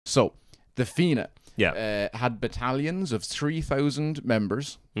So, the Fianna Yeah. had battalions of 3,000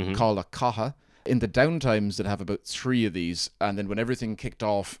 members called a caja. In the downtimes, they'd have about 3 of these, and then when everything kicked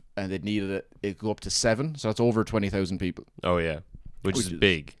off and they needed it, it'd go up to 7. So that's over 20,000 people. Oh, yeah. Which is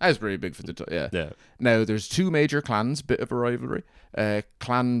big. That's pretty big for the yeah. Yeah. Now, there's 2 major clans, bit of a rivalry.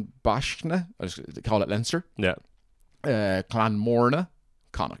 Clan Bashna, they call it Leinster. Yeah. Clan Morna,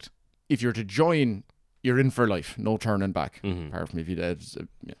 Connacht. If you're to join, you're in for life. No turning back. Apart from if you dead.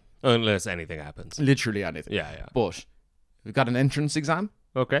 Yeah. Unless anything happens. Literally anything. Yeah, yeah. But we've got an entrance exam.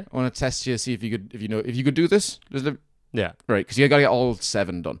 Okay. I want to test you, see if you could do this. Yeah. Right, because you got to get all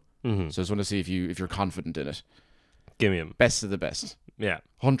 7 done. So I Mm-hmm. just want to see if you're confident in it. Give me him. Best of the best. Yeah.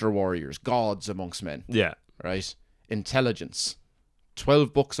 Hunter warriors, gods amongst men. Yeah. Right. Intelligence.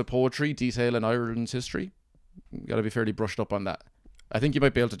 12 books of poetry detailing Ireland's history. You got to be fairly brushed up on that. I think you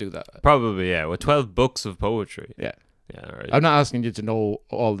might be able to do that. Probably, yeah. With 12 books of poetry. Yeah. Yeah, all right. I'm not asking you to know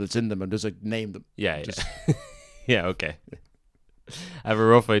all that's in them. I'm just like name them. Yeah, yeah. Yeah, okay. I have a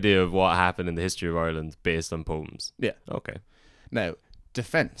rough idea of what happened in the history of Ireland based on poems. Yeah. Okay. Now,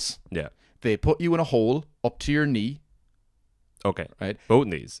 defense. Yeah. They put you in a hole up to your knee. Okay. Right. Both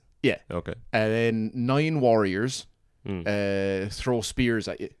knees. Yeah. Okay. And then 9 warriors throw spears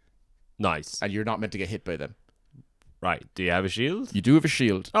at you. Nice. And you're not meant to get hit by them. Right. Do you have a shield? You do have a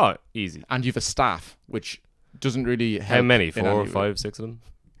shield. Oh, easy. And you have a staff, which doesn't really help. How many? in 4, any- 5, 6 of them?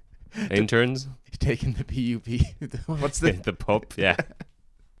 Interns? Taking the PUP. What's the... The pup, yeah.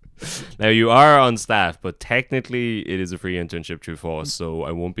 Now, you are on staff, but technically it is a free internship through FOSS, so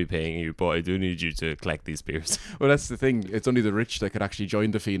I won't be paying you, but I do need you to collect these spears. Well, that's the thing. It's only the rich that could actually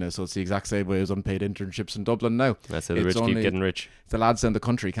join the Fianna, so it's the exact same way as unpaid internships in Dublin now. That's how the It's rich keep only- getting rich. The lads in the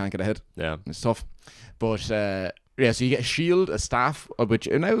country can't get ahead. Yeah. It's tough. But, yeah, so you get a shield, a staff, which,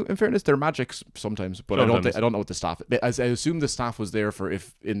 now, in fairness, they're magics sometimes, but Sometimes. I don't know what the staff... I assume the staff was there for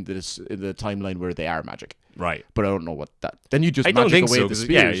if in the timeline where they are magic. Right. But I don't know what that... Then you just I don't magic think away so. the 'Cause,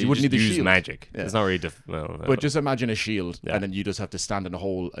 spears. yeah, you wouldn't just need the use shield. magic. Yeah. It's not really... well, But just imagine a shield, Yeah. and then you just have to stand in a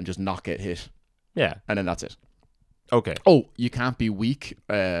hole and just not get hit. yeah. And then that's it. Okay. Oh, you can't be weak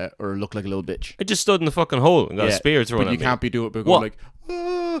or look like a little bitch. I just stood in the fucking hole and got a spear thrown but at you me. can't be doing it by What? going like,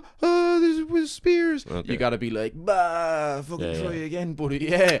 this was spears. Okay. You gotta be like, bah, fucking Yeah, try yeah. again, buddy.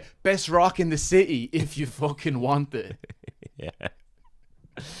 Yeah, best rock in the city if you fucking want it. Yeah.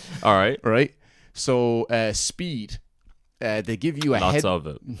 All right. Right? So, speed. They give you a Lots head... of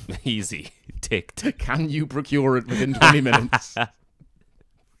it. Easy. Ticked. Can you procure it within 20 minutes?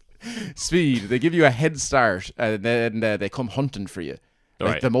 Speed. They give you a head start, and then they come hunting for you.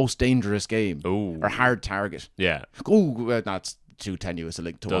 Like Right. the most dangerous game. Ooh. Or hard target. Yeah. Oh, that's too tenuous a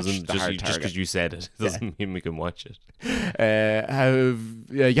link to watch Doesn't the just hard just target. because you said it doesn't mean we can watch it.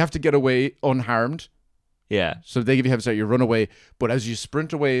 You have to get away unharmed. Yeah. So they give you head start, you run away. But as you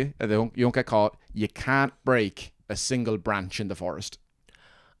sprint away and you don't get caught, you can't break a single branch in the forest.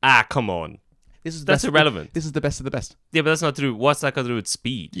 Ah, come on. This is That's irrelevant. This is the best of the best. Yeah, but that's not true. What's that got to do with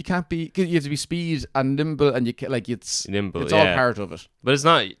speed? You can't be. You have to be speed and nimble, and you can, like it's Nimble, It's all yeah. part of it. But it's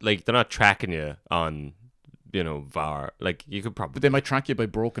not like they're not tracking you on, VAR. Like you could probably. But they might track you by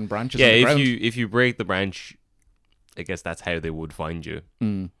broken branches. Yeah, on the if ground. if you break the branch, I guess that's how they would find you.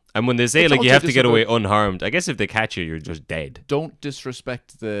 Mm. And when they say It's like you also have to just get away about- unharmed, I guess if they catch you, you're just dead. Don't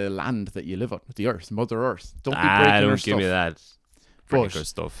disrespect the land that you live on, the earth, Mother Earth. Don't be breaking Don't her give stuff. me that. But- Breaker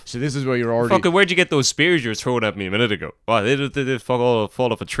stuff. So this is where you're already. Fucking, where'd you get those spears you were throwing at me a minute ago? Wow, they did fuck all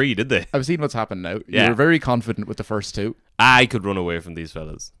fall off a tree, did they? I've seen what's happened now. Yeah. You're very confident with the first 2, I could run away from these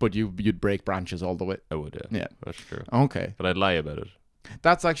fellas. but you'd break branches all the way. I would, yeah. Yeah. That's true. Okay. But I'd lie about it.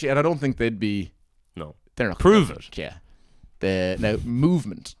 That's actually, and I don't think they'd be. No. They're not. Prove gonna- it. Yeah. Now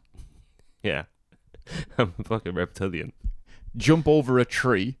movement. Yeah. I'm a fucking reptilian. Jump over a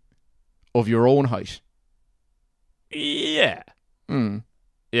tree of your own height. Yeah. Mm.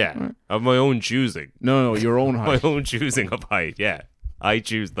 Yeah. Of my own choosing. No, your own My height. own choosing of height, yeah. I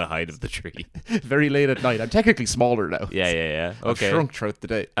choose the height of the tree. Very late at night. I'm technically smaller now. Yeah. I've Okay. shrunk throughout the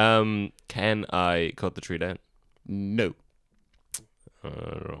day. Can I cut the tree down? No. I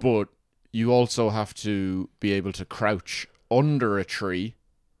don't know. But you also have to be able to crouch under a tree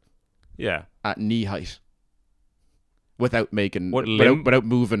Yeah. at knee height without making What without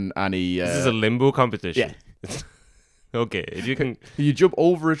moving any. This is a limbo competition. Yeah. Okay, if you can. You jump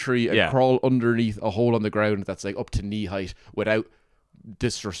over a tree and Yeah. crawl underneath a hole on the ground that's like up to knee height without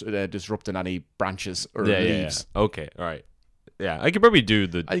disrupting any branches or leaves. Yeah. Okay, all right. Yeah, I could probably do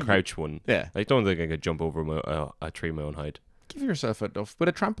the I- crouch one. Yeah. I don't think I could jump over a tree my own height. Give yourself enough with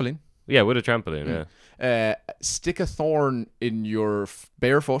a trampoline. Yeah, with a trampoline, yeah. Stick a thorn in your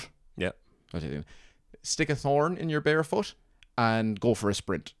bare foot. Yeah. What do you think? Stick a thorn in your bare foot and go for a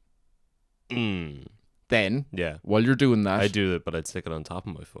sprint. Then, Yeah. while you're doing that... I do it, but I'd stick it on top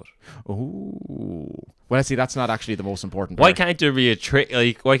of my foot. Oh. Well, see, that's not actually the most important Why part. can't there be a trick?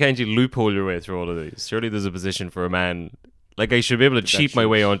 Like, why can't you loophole your way through all of these? Surely there's a position for a man. Like, I should be able to cheat my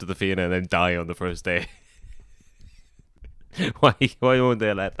way onto the Fianna and then die on the first day. Why won't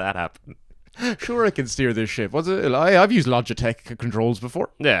they let that happen? Sure, I can steer this ship. I've used Logitech controls before.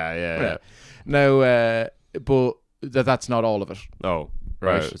 Yeah. Now, but that's not all of it. Oh,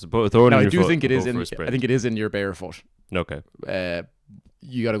 Right. right. So put a thorn Now, in I your do foot think it and is go in. for a sprint. I think it is in your bare foot. Okay.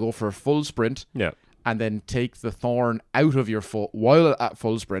 You got to go for a full sprint. Yeah. And then take the thorn out of your foot while at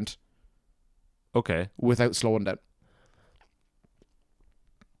full sprint Okay. without slowing down.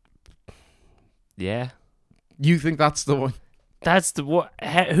 Yeah. You think that's the one? That's the what?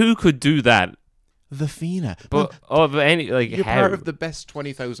 Who could do that? The Fianna. But of any like You're how? part of the best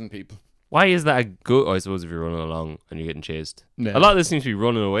 20,000 people. Why is that a good? I suppose if you're running along and you're getting chased. Yeah. A lot of this seems to be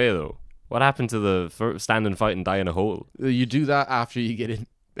running away though. What happened to the stand and fight and die in a hole? You do that after you get in.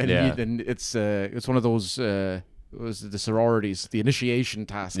 And Yeah. then it's one of those was the sororities, the initiation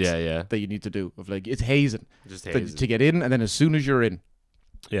tasks Yeah. that you need to do. Of like, it's hazing. Just To get in, and then as soon as you're in,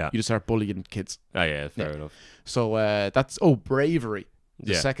 Yeah. you just start bullying kids. Oh yeah, fair enough. So that's bravery.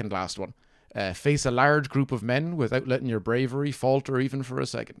 The second last one. Face a large group of men without letting your bravery falter even for a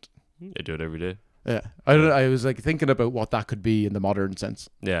second. I do it every day. Yeah, I was like thinking about what that could be in the modern sense.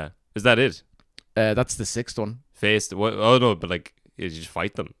 Yeah. Is that it? That's the sixth one. Face what? Oh no, but like you just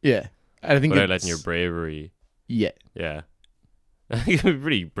fight them Yeah, and I think without letting your bravery. Yeah, Yeah. You're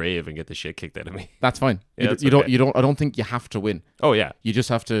pretty brave and get the shit kicked out of me. that's fine. Yeah, you that's don't. okay. You don't. I don't think you have to win. Oh yeah. You just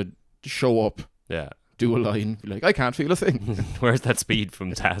have to show up, Yeah. do a line, be like, I can't feel a thing. Where's that speed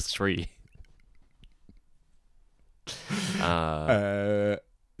from task 3?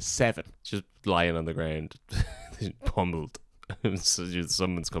 7. Just lying on the ground, pummeled. So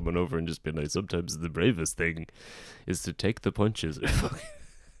someone's coming over and just being like, sometimes the bravest thing is to take the punches.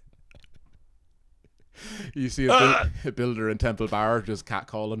 You see a builder in Temple Bar just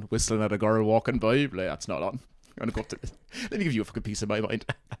catcalling, whistling at a girl walking by. Like, that's not on. I'm gonna go up to this. Let me give you a fucking piece of my mind.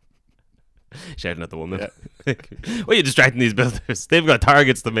 Shouting at the woman. Why are you distracting these builders? They've got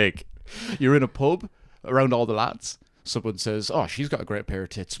targets to make. You're in a pub around all the lads. Someone says, "Oh, she's got a great pair of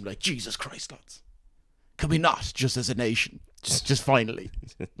tits." I'm like, Jesus Christ, lads. Can we not, just as a nation? Just finally.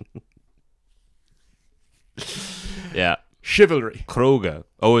 Yeah. Chivalry. Kroga.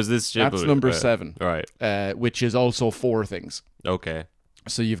 Oh, is this chivalry? That's number Right. 7. Right. Which is also 4 things. Okay.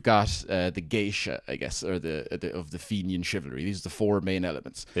 So you've got the geisha, I guess, or the of the Fenian chivalry. These are the 4 main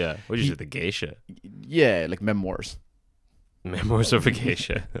elements. Yeah. What did you say? The geisha? Yeah, like memoirs. Memoirs of a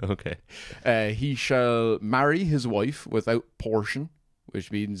geisha. Okay. He shall marry his wife without portion,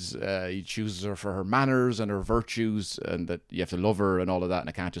 which means he chooses her for her manners and her virtues, and that you have to love her and all of that, and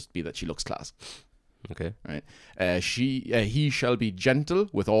it can't just be that she looks class. Okay. Right. He shall be gentle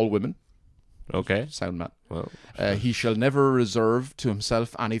with all women. Okay. Sound man. Well. He shall never reserve to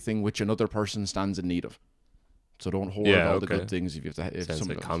himself anything which another person stands in need of. So don't hoard all the good things if you have to. If sounds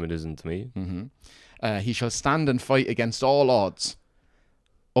like communism to me. Mm-hmm. He shall stand and fight against all odds,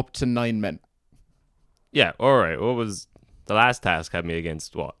 up to 9 men. Yeah. All right. What was the last task? Had me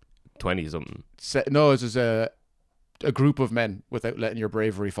against what? 20 something. No, it's just a group of men without letting your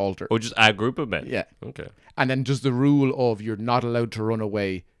bravery falter. Oh, just a group of men. Yeah. Okay. And then just the rule of you're not allowed to run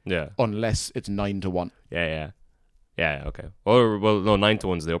away. Yeah. Unless it's 9-1. Yeah. Okay. Or well, no,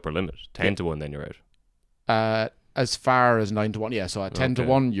 9-1's the upper limit. 10-1, then you're out. As far as 9-1, yeah. So at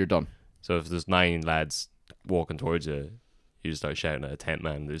 10-1, you're done. So if there's 9 lads walking towards you, you just start shouting at a 10th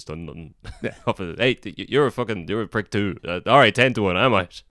man who's done nothing. Yeah. Hey, you're a prick too. All right, 10-1, I'm out.